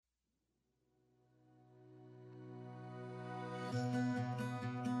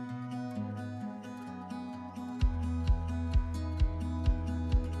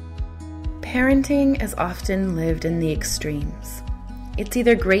Parenting is often lived in the extremes. It's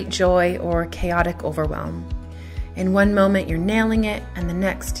either great joy or chaotic overwhelm. In one moment you're nailing it, and the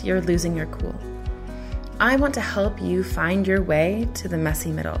next you're losing your cool. I want to help you find your way to the messy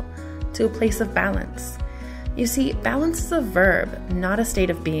middle, to a place of balance. You see, balance is a verb, not a state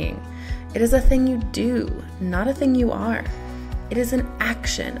of being. It is a thing you do, not a thing you are. It is an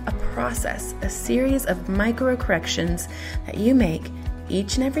action, a process, a series of micro corrections that you make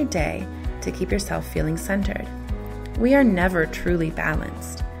each and every day to keep yourself feeling centered. We are never truly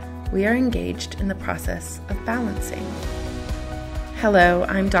balanced. We are engaged in the process of balancing. Hello,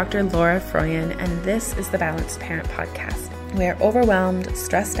 I'm Dr. Laura Froyen, and this is the Balanced Parent Podcast, where overwhelmed,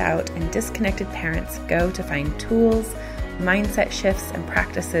 stressed out, and disconnected parents go to find tools, mindset shifts, and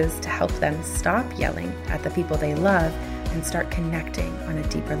practices to help them stop yelling at the people they love and start connecting on a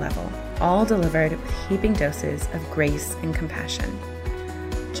deeper level, all delivered with heaping doses of grace and compassion.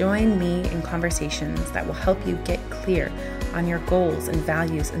 Join me in conversations that will help you get clear on your goals and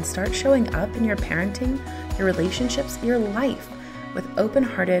values and start showing up in your parenting, your relationships, your life with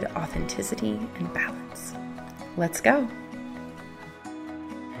open-hearted authenticity and balance. Let's go.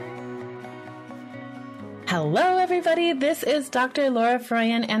 Hello, everybody. This is Dr. Laura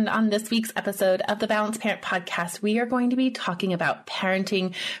Froyen, and on this week's episode of the Balanced Parent Podcast, we are going to be talking about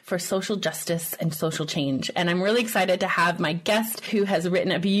parenting for social justice and social change. And I'm really excited to have my guest who has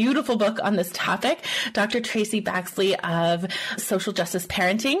written a beautiful book on this topic, Dr. Traci Baxley of Social Justice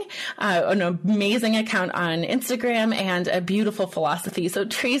Parenting, an amazing account on Instagram and a beautiful philosophy. So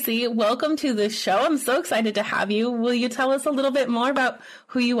Traci, welcome to the show. I'm so excited to have you. Will you tell us a little bit more about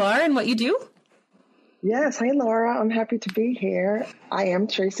who you are and what you do? Yes. Hi, Laura. I'm happy to be here. I am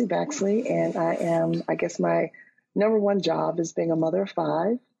Traci Baxley, and I guess my number one job is being a mother of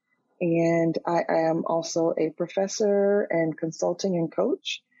five. And I am also a professor and consulting and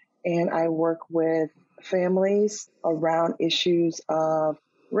coach. And I work with families around issues of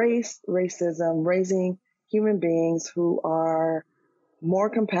race, racism, raising human beings who are more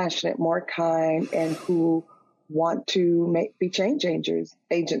compassionate, more kind, and who want to be change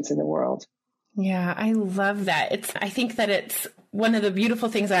agents in the world. Yeah, I love that. I think that it's one of the beautiful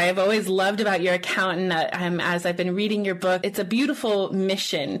things I have always loved about your account, and that as I've been reading your book, it's a beautiful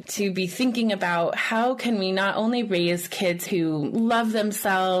mission to be thinking about how can we not only raise kids who love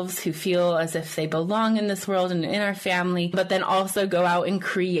themselves, who feel as if they belong in this world and in our family, but then also go out and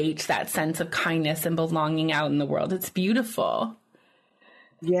create that sense of kindness and belonging out in the world. It's beautiful.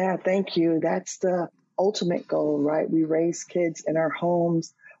 Yeah, thank you. That's the ultimate goal, right? We raise kids in our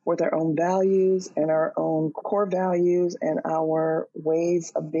homes with our own values and our own core values and our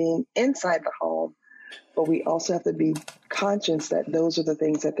ways of being inside the home. But we also have to be conscious that those are the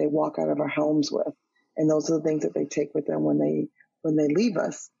things that they walk out of our homes with. And those are the things that they take with them when they leave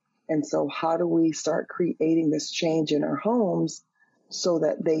us. And so how do we start creating this change in our homes so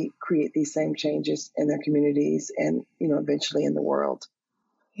that they create these same changes in their communities and, eventually in the world?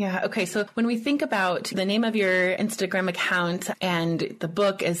 Yeah. Okay. So when we think about the name of your Instagram account and the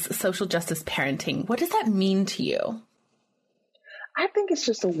book is Social Justice Parenting, what does that mean to you? I think it's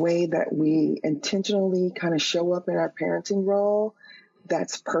just a way that we intentionally kind of show up in our parenting role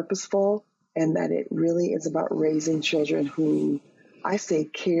that's purposeful, and that it really is about raising children who I say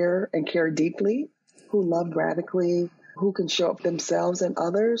care and care deeply, who love radically, who can show up themselves and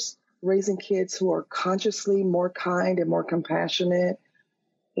others, raising kids who are consciously more kind and more compassionate,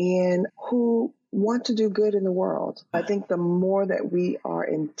 and who want to do good in the world. I think the more that we are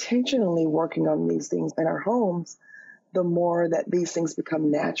intentionally working on these things in our homes, the more that these things become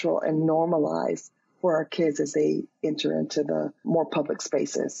natural and normalized for our kids as they enter into the more public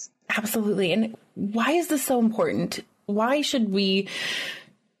spaces. Absolutely. And why is this so important? Why should we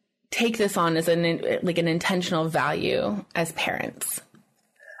take this on as an intentional value as parents?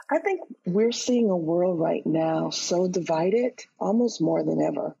 I think we're seeing a world right now so divided, almost more than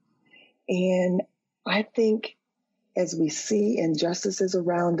ever. And I think as we see injustices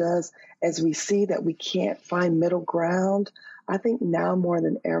around us, as we see that we can't find middle ground, I think now more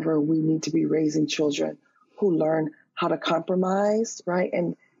than ever, we need to be raising children who learn how to compromise, right?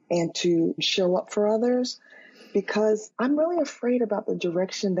 And to show up for others, because I'm really afraid about the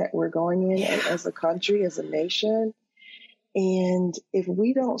direction that we're going in as a country, as a nation. And if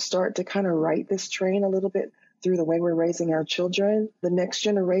we don't start to kind of right this train a little bit through the way we're raising our children, the next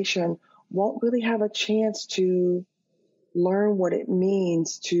generation won't really have a chance to learn what it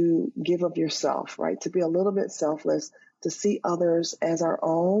means to give of yourself, right? To be a little bit selfless, to see others as our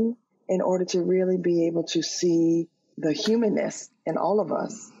own in order to really be able to see the humanness in all of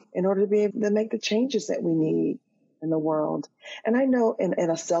us, in order to be able to make the changes that we need in the world. And I know in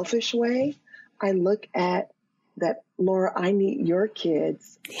a selfish way, I look at that, Laura, I need your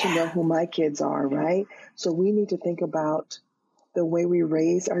kids to know who my kids are, right? So we need to think about the way we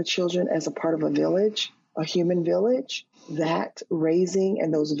raise our children as a part of a village, a human village, that raising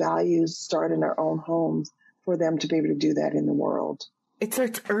and those values start in our own homes for them to be able to do that in the world. It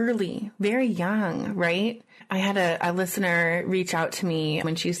starts early, very young, right? I had a listener reach out to me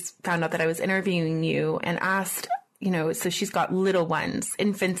when she found out that I was interviewing you and asked, so she's got little ones,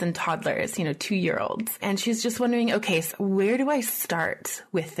 infants and toddlers, 2-year-olds. And she's just wondering, okay, so where do I start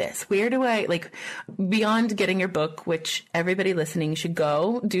with this? Where do I, beyond getting your book, which everybody listening should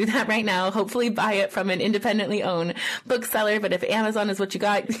go do that right now. Hopefully buy it from an independently owned bookseller. But if Amazon is what you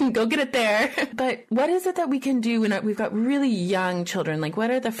got, go get it there. But what is it that we can do when we've got really young children?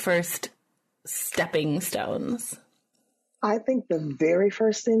 What are the first stepping stones? I think the very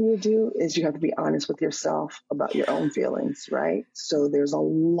first thing you do is you have to be honest with yourself about your own feelings, right? So there's a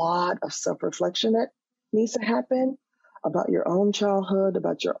lot of self-reflection that needs to happen about your own childhood,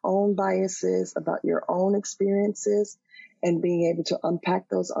 about your own biases, about your own experiences, and being able to unpack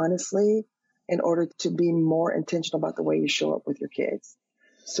those honestly in order to be more intentional about the way you show up with your kids.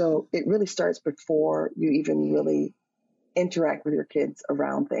 So it really starts before you even really interact with your kids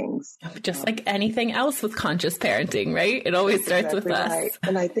around things. Just like anything else with conscious parenting, right? It always starts with us. Right.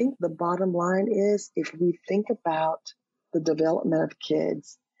 And I think the bottom line is, if we think about the development of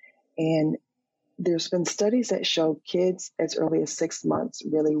kids, and there's been studies that show kids as early as 6 months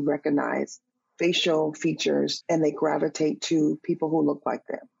really recognize facial features and they gravitate to people who look like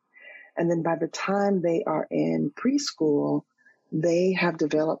them. And then by the time they are in preschool, they have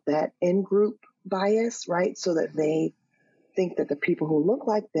developed that in-group bias, right? So that they think that the people who look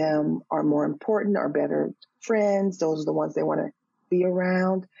like them are more important, are better friends. Those are the ones they want to be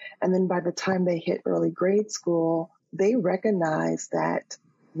around. And then by the time they hit early grade school, they recognize that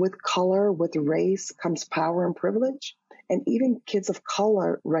with color, with race comes power and privilege. And even kids of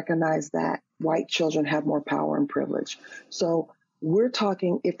color recognize that white children have more power and privilege. So we're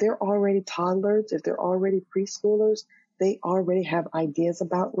talking, if they're already toddlers, if they're already preschoolers, they already have ideas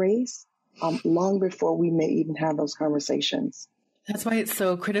about race. Long before we may even have those conversations. That's why it's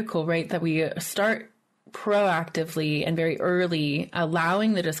so critical, right, that we start proactively and very early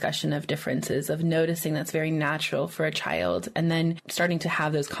allowing the discussion of differences, of noticing that's very natural for a child, and then starting to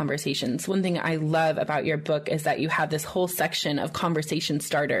have those conversations. One thing I love about your book is that you have this whole section of conversation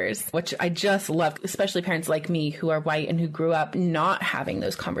starters, which I just love, especially parents like me who are white and who grew up not having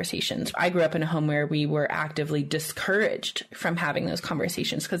those conversations. I grew up in a home where we were actively discouraged from having those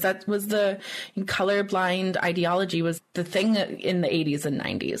conversations because that was the colorblind ideology was the thing in the 80s and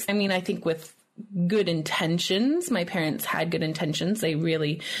 90s. I mean, I think with good intentions. My parents had good intentions. They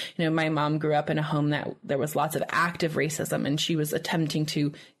really, my mom grew up in a home that there was lots of active racism, and she was attempting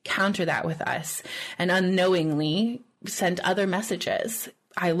to counter that with us and unknowingly sent other messages.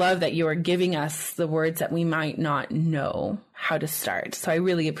 I love that you are giving us the words that we might not know how to start. So I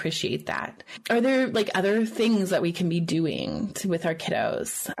really appreciate that. Are there other things that we can be doing with our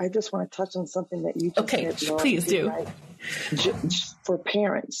kiddos? I just want to touch on something that you just said, Laura. Please do. Right? For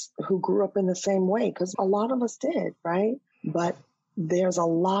parents who grew up in the same way, because a lot of us did, right? But there's a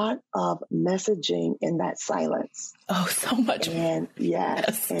lot of messaging in that silence. Oh, so much. And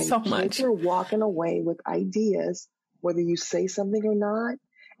yes, and so much. Kids are walking away with ideas, whether you say something or not.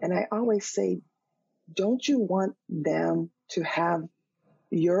 And I always say, don't you want them to have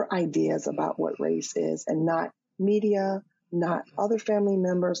your ideas about what race is and not media, not other family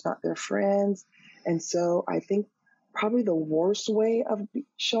members, not their friends? And so I think probably the worst way of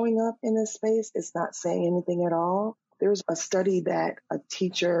showing up in this space is not saying anything at all. There's a study that a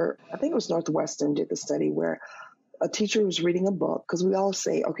teacher, I think it was Northwestern, did the study where a teacher was reading a book, because we all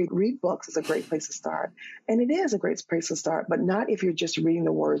say, okay, read books is a great place to start. And it is a great place to start, but not if you're just reading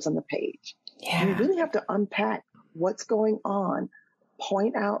the words on the page. Yeah. You really have to unpack what's going on,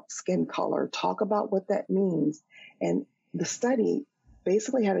 point out skin color, talk about what that means. And the study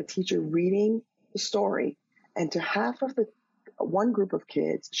basically had a teacher reading the story, and to half of the one group of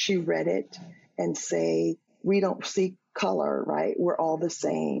kids, she read it and say, we don't see color, right? We're all the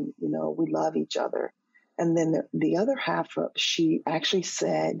same. We love each other. And then the other half, she actually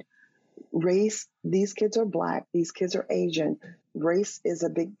said, race, these kids are Black, these kids are Asian. Race is a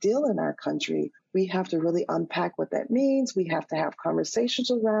big deal in our country. We have to really unpack what that means. We have to have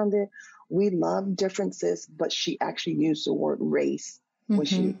conversations around it. We love differences, but she actually used the word race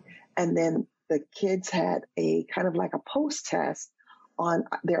when and then the kids had a kind of like a post test on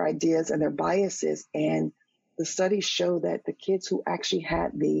their ideas and their biases. And the studies show that the kids who actually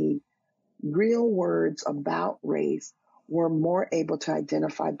had the real words about race were more able to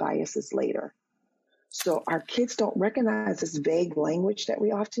identify biases later. So our kids don't recognize this vague language that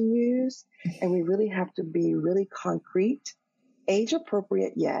we often use. And we really have to be really concrete, age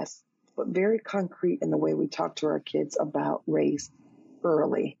appropriate, yes, but very concrete in the way we talk to our kids about race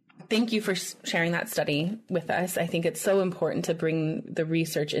early. Thank you for sharing that study with us. I think it's so important to bring the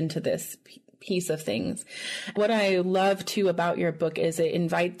research into this piece of things. What I love too about your book is it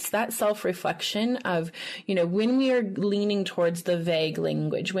invites that self-reflection of, when we are leaning towards the vague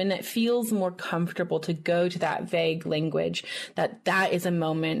language, when it feels more comfortable to go to that vague language, that is a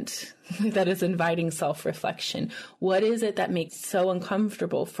moment that is inviting self-reflection. What is it that makes so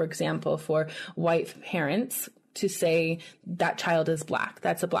uncomfortable, for example, for white parents to say that child is Black,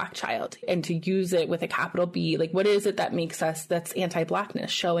 that's a Black child, and to use it with a capital B? Like, what is it that makes us, that's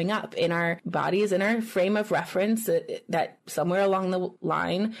anti-Blackness showing up in our bodies, in our frame of reference, that somewhere along the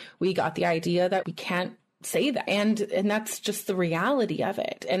line, we got the idea that we can't say that. And that's just the reality of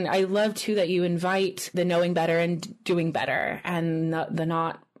it. And I love too that you invite the knowing better and doing better, and the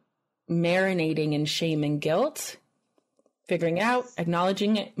not marinating in shame and guilt, figuring it out,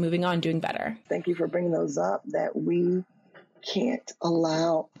 acknowledging it, moving on, doing better. Thank you for bringing those up, that we can't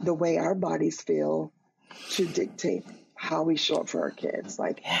allow the way our bodies feel to dictate how we show up for our kids.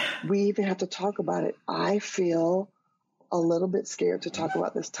 Like, we even have to talk about it. I feel a little bit scared to talk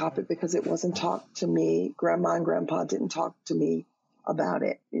about this topic because it wasn't talked to me. Grandma and grandpa didn't talk to me about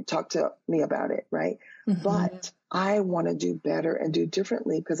it. You talked to me about it, right? Mm-hmm. But I want to do better and do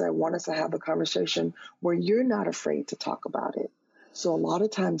differently because I want us to have a conversation where you're not afraid to talk about it. So a lot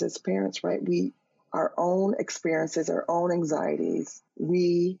of times as parents, right, our own experiences, our own anxieties,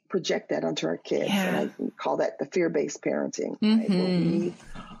 we project that onto our kids. Yeah. And I call that the fear-based parenting, right? Where we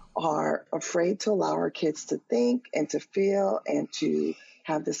are afraid to allow our kids to think and to feel and to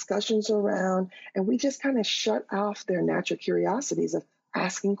have discussions around. And we just kind of shut off their natural curiosities of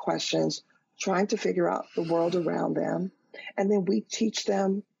asking questions, trying to figure out the world around them. And then we teach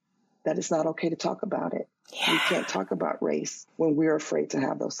them that it's not okay to talk about it. Yeah. We can't talk about race when we're afraid to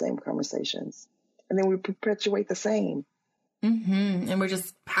have those same conversations. And then we perpetuate the same. Mm-hmm. And we're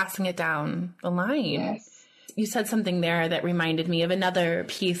just passing it down the line. Yes. You said something there that reminded me of another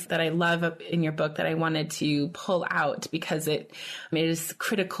piece that I love in your book that I wanted to pull out because it is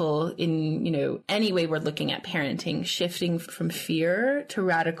critical in, any way we're looking at parenting, shifting from fear to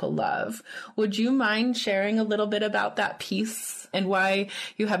radical love. Would you mind sharing a little bit about that piece and why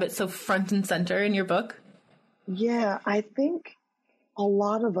you have it so front and center in your book? Yeah, I think a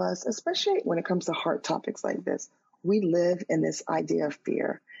lot of us, especially when it comes to hard topics like this, we live in this idea of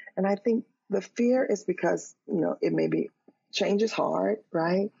fear. And I think the fear is because, it may be change is hard,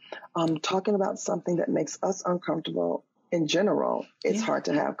 right? Talking about something that makes us uncomfortable in general, it's hard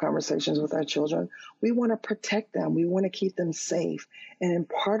to have conversations with our children. We want to protect them. We want to keep them safe. And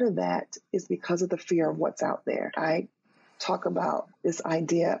part of that is because of the fear of what's out there. I talk about this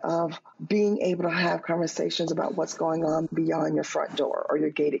idea of being able to have conversations about what's going on beyond your front door or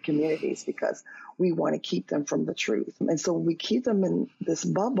your gated communities because we want to keep them from the truth. And so when we keep them in this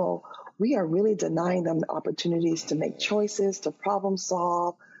bubble, we are really denying them the opportunities to make choices, to problem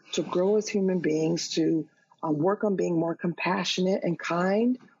solve, to grow as human beings, to work on being more compassionate and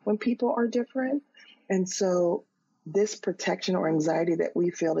kind when people are different. And so this protection or anxiety that we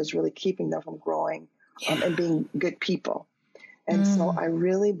feel is really keeping them from growing and being good people. And so I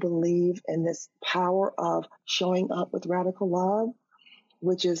really believe in this power of showing up with radical love,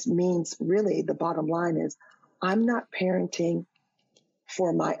 which means really the bottom line is I'm not parenting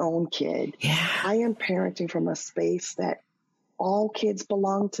for my own kid. Yeah. I am parenting from a space that all kids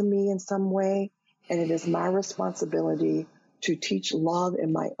belong to me in some way. And it is my responsibility to teach love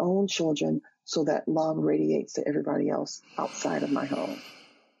in my own children so that love radiates to everybody else outside of my home.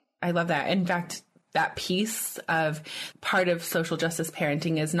 I love that. In fact, that piece of part of social justice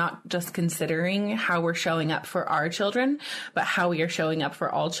parenting is not just considering how we're showing up for our children, but how we are showing up for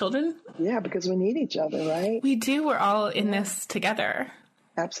all children. Yeah, because we need each other, right? We do. We're all in this together.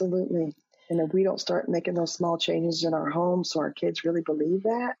 Absolutely. And if we don't start making those small changes in our homes so our kids really believe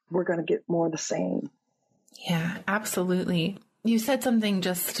that, we're going to get more of the same. Yeah, absolutely. You said something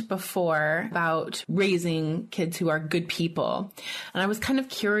just before about raising kids who are good people. And I was kind of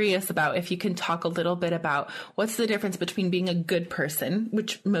curious about if you can talk a little bit about what's the difference between being a good person,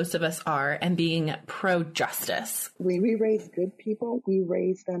 which most of us are, and being pro-justice. When we raise good people, we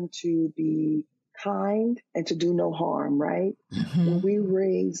raise them to be kind and to do no harm, right? Mm-hmm. When we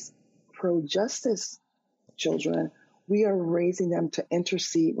raise pro-justice children, we are raising them to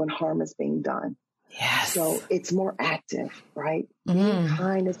intercede when harm is being done. Yes. So it's more active, right? Being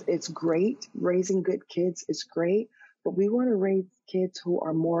kind it's great. Raising good kids is great, but we want to raise kids who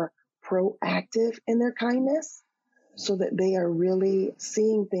are more proactive in their kindness, so that they are really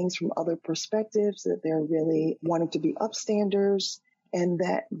seeing things from other perspectives, that they're really wanting to be upstanders, and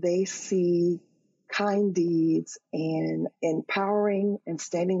that they see kind deeds and empowering and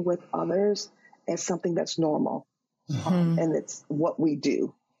standing with others as something that's normal. And it's what we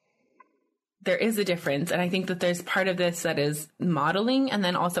do. There is a difference. And I think that there's part of this that is modeling and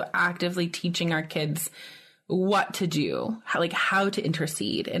then also actively teaching our kids what to do, how to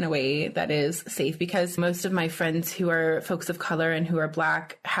intercede in a way that is safe. Because most of my friends who are folks of color and who are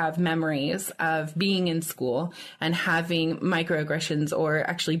Black have memories of being in school and having microaggressions or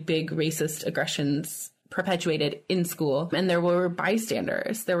actually big racist aggressions perpetuated in school. And there were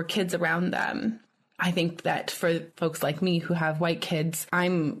bystanders. There were kids around them. I think that for folks like me who have white kids, I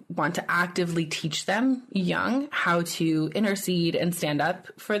want to actively teach them young how to intercede and stand up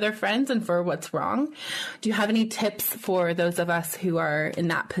for their friends and for what's wrong. Do you have any tips for those of us who are in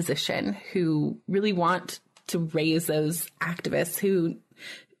that position, who really want to raise those activists, who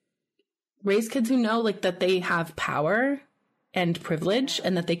raise kids who know that they have power and privilege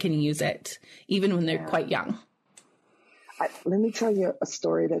and that they can use it even when they're quite young? Let me tell you a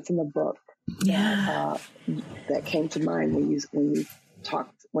story that's in the book. That came to mind when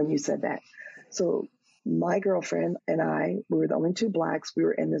you said that. So my girlfriend and I, we were the only two Blacks. We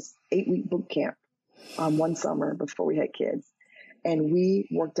were in this 8-week boot camp one summer before we had kids, and we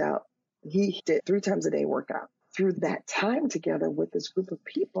worked out. He did 3 times a day workout. Through that time together with this group of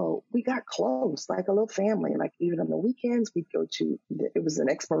people, we got close, like a little family. Like even on the weekends, we'd go to, it was an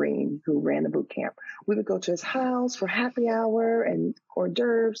ex-Marine who ran the boot camp. We would go to his house for happy hour and hors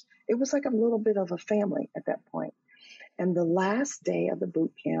d'oeuvres. It was like a little bit of a family at that point. And the last day of the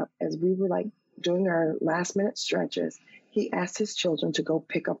boot camp, as we were doing our last minute stretches, he asked his children to go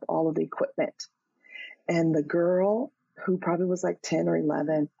pick up all of the equipment. And the girl, who probably was 10 or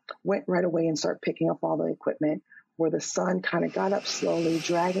 11, went right away and started picking up all the equipment, where the son kind of got up slowly,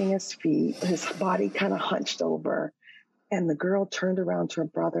 dragging his feet, his body kind of hunched over. And the girl turned around to her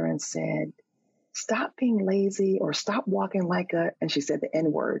brother and said, "Stop being lazy," or "Stop walking and she said the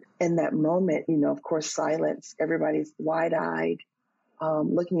N-word. In that moment, of course, silence, everybody's wide-eyed,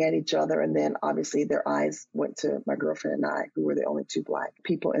 looking at each other. And then obviously their eyes went to my girlfriend and I, who were the only two Black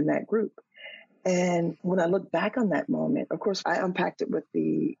people in that group. And when I look back on that moment, of course, I unpacked it with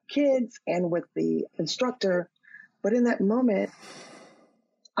the kids and with the instructor. But in that moment,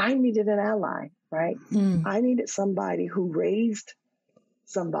 I needed an ally, right? I needed somebody who raised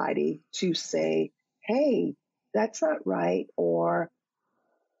somebody to say, "Hey, that's not right," or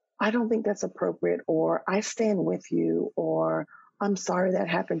 "I don't think that's appropriate," or "I stand with you," or "I'm sorry that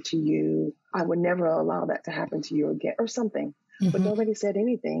happened to you. I would never allow that to happen to you again," or something. But nobody said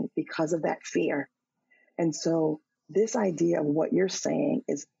anything because of that fear. And so this idea of what you're saying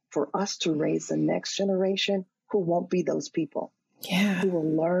is for us to raise the next generation who won't be those people, who will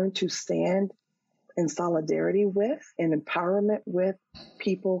learn to stand in solidarity with and empowerment with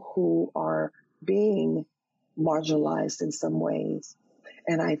people who are being marginalized in some ways.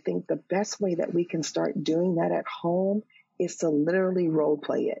 And I think the best way that we can start doing that at home is to literally role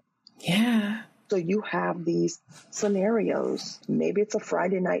play it. Yeah. So you have these scenarios. Maybe it's a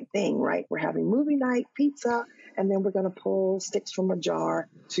Friday night thing, right? We're having movie night, pizza, and then we're going to pull sticks from a jar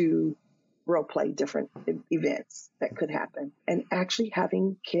to role play different events that could happen. And actually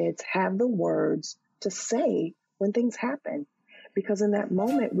having kids have the words to say when things happen. Because in that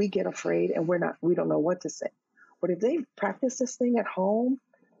moment, we get afraid and we don't know what to say. But if they practice this thing at home,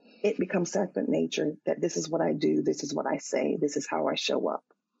 it becomes second nature that this is what I do, this is what I say, this is how I show up.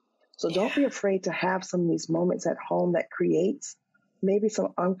 So don't be afraid to have some of these moments at home that creates maybe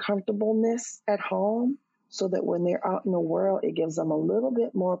some uncomfortableness at home, so that when they're out in the world, it gives them a little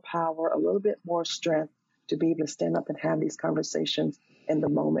bit more power, a little bit more strength to be able to stand up and have these conversations in the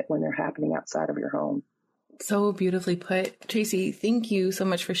moment when they're happening outside of your home. So beautifully put. Traci, thank you so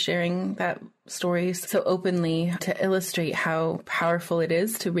much for sharing that story so openly to illustrate how powerful it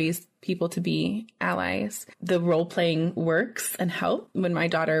is to raise people to be allies. The role-playing works and help. When my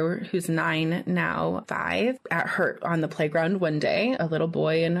daughter, who's 9 now, 5, at her on the playground one day, a little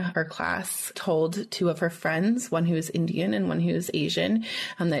boy in her class told 2 of her friends, one who was Indian and one who was Asian,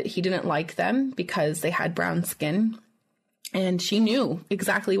 that he didn't like them because they had brown skin. And she knew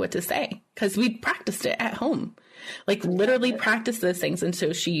exactly what to say because we'd practiced it at home, literally practiced those things. And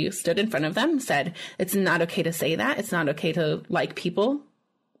so she stood in front of them, said, "It's not okay to say that. It's not okay to like people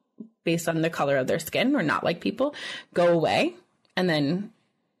based on the color of their skin or not like people. Go away." And then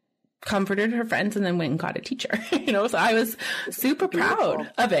comforted her friends and then went and got a teacher, so I was super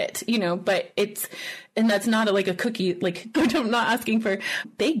proud of it, but and that's not like a cookie, like I'm not asking for,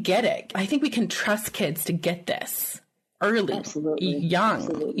 they get it. I think we can trust kids to get this early, young,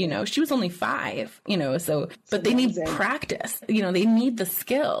 Absolutely. She was only 5, but they need practice, they need the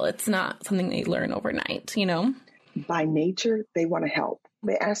skill. It's not something they learn overnight, By nature, they want to help.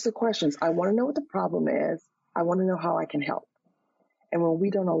 They ask the questions. I want to know what the problem is. I want to know how I can help. And when we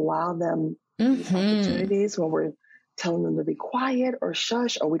don't allow them these opportunities, when we're telling them to be quiet or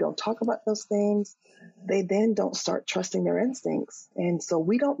shush, or we don't talk about those things, they then don't start trusting their instincts. And so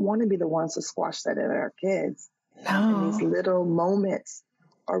we don't want to be the ones to squash that in our kids. No. And these little moments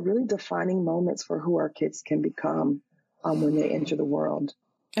are really defining moments for who our kids can become when they enter the world.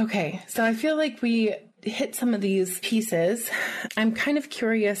 Okay, so I feel like we hit some of these pieces. I'm kind of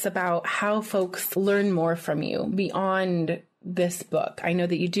curious about how folks learn more from you beyond this book. I know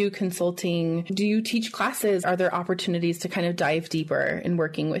that you do consulting. Do you teach classes? Are there opportunities to kind of dive deeper in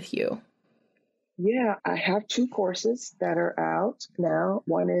working with you? Yeah, I have 2 courses that are out now.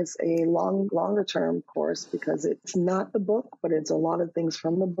 One is a longer term course because it's not the book, but it's a lot of things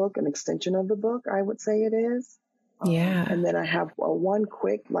from the book, an extension of the book, I would say it is. Yeah. And then I have one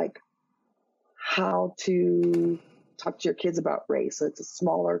quick, like how to talk to your kids about race. So it's a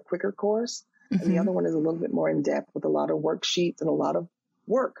smaller, quicker course. And the other one is a little bit more in depth with a lot of worksheets and a lot of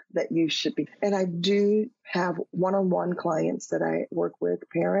work that you should be. And I do have one-on-one clients that I work with,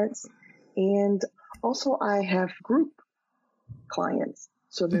 parents. And also I have group clients.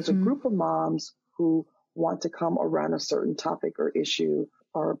 So there's a group of moms who want to come around a certain topic or issue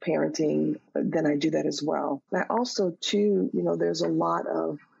or parenting. Then I do that as well. And I also too, there's a lot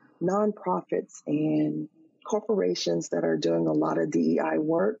of nonprofits and corporations that are doing a lot of DEI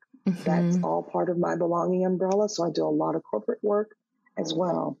work. That's all part of my belonging umbrella. So I do a lot of corporate work as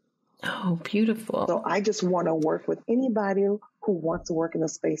well. Oh, beautiful. So I just want to work with anybody who wants to work in the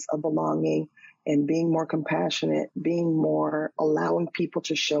space of belonging and being more compassionate, being more allowing people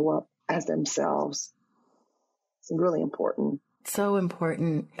to show up as themselves. It's really important. So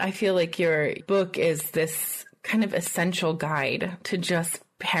important. I feel like your book is this kind of essential guide to just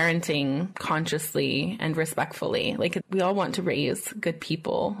parenting consciously and respectfully. Like, we all want to raise good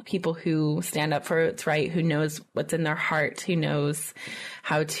people who stand up for what's right, who knows what's in their heart, who knows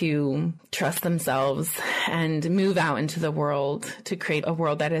how to trust themselves and move out into the world to create a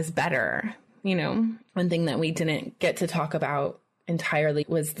world that is better. One thing that we didn't get to talk about entirely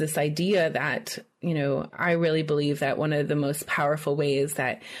was this idea that, I really believe that one of the most powerful ways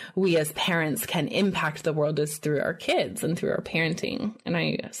that we as parents can impact the world is through our kids and through our parenting. And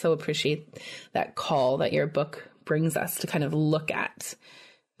I so appreciate that call that your book brings us to kind of look at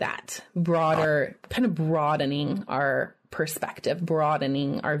that broader, kind of broadening our perspective,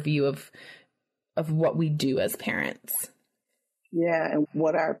 broadening our view of what we do as parents. Yeah, and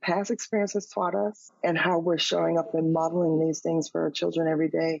what our past experiences taught us and how we're showing up and modeling these things for our children every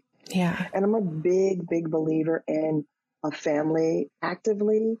day. Yeah. And I'm a big, big believer in a family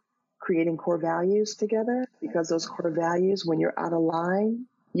actively creating core values together, because those core values, when you're out of line,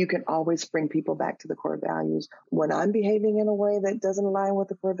 you can always bring people back to the core values. When I'm behaving in a way that doesn't align with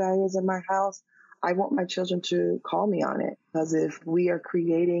the core values in my house, I want my children to call me on it. Because if we are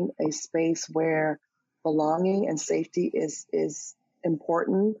creating a space where belonging and safety is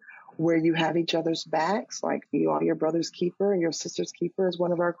important, where you have each other's backs, like you are your brother's keeper and your sister's keeper is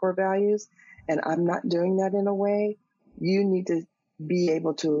one of our core values, and I'm not doing that in a way, you need to be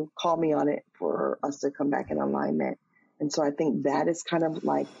able to call me on it for us to come back in alignment. And so I think that is kind of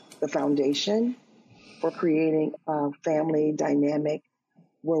like the foundation for creating a family dynamic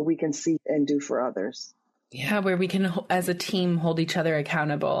where we can see and do for others. Yeah, where we can, as a team, hold each other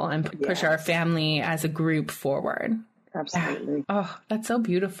accountable and push our family as a group forward. Absolutely. Oh, that's so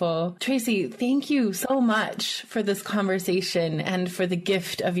beautiful. Traci, thank you so much for this conversation and for the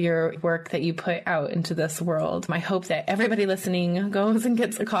gift of your work that you put out into this world. I hope that everybody listening goes and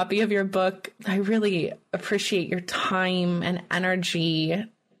gets a copy of your book. I really appreciate your time and energy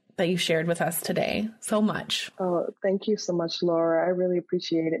that you shared with us today so much. Oh, thank you so much, Laura. I really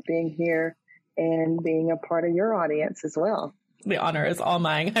appreciate it being here and being a part of your audience as well. The honor is all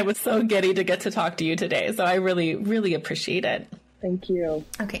mine. I was so giddy to get to talk to you today. So I really, really appreciate it. Thank you.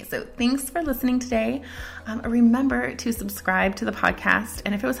 Okay, so thanks for listening today. Remember to subscribe to the podcast.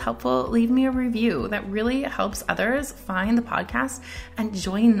 And if it was helpful, leave me a review. That really helps others find the podcast and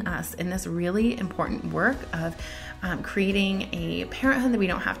join us in this really important work of creating a parenthood that we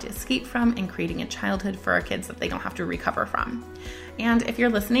don't have to escape from and creating a childhood for our kids that they don't have to recover from. And if you're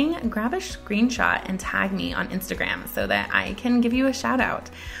listening, grab a screenshot and tag me on Instagram so that I can give you a shout out.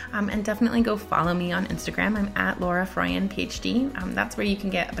 And definitely go follow me on Instagram. I'm at Laura Froyen, PhD. That's where you can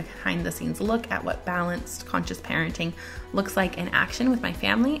get a behind the scenes look at what balanced conscious parenting looks like in action with my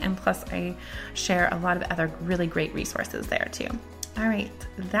family. And plus I share a lot of other really great resources there too. All right,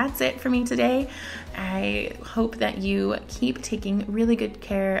 that's it for me today. I hope that you keep taking really good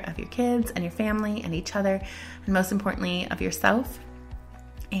care of your kids and your family and each other, and most importantly, of yourself.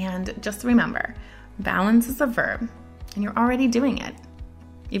 And just remember, balance is a verb, and you're already doing it.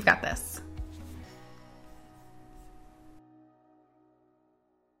 You've got this.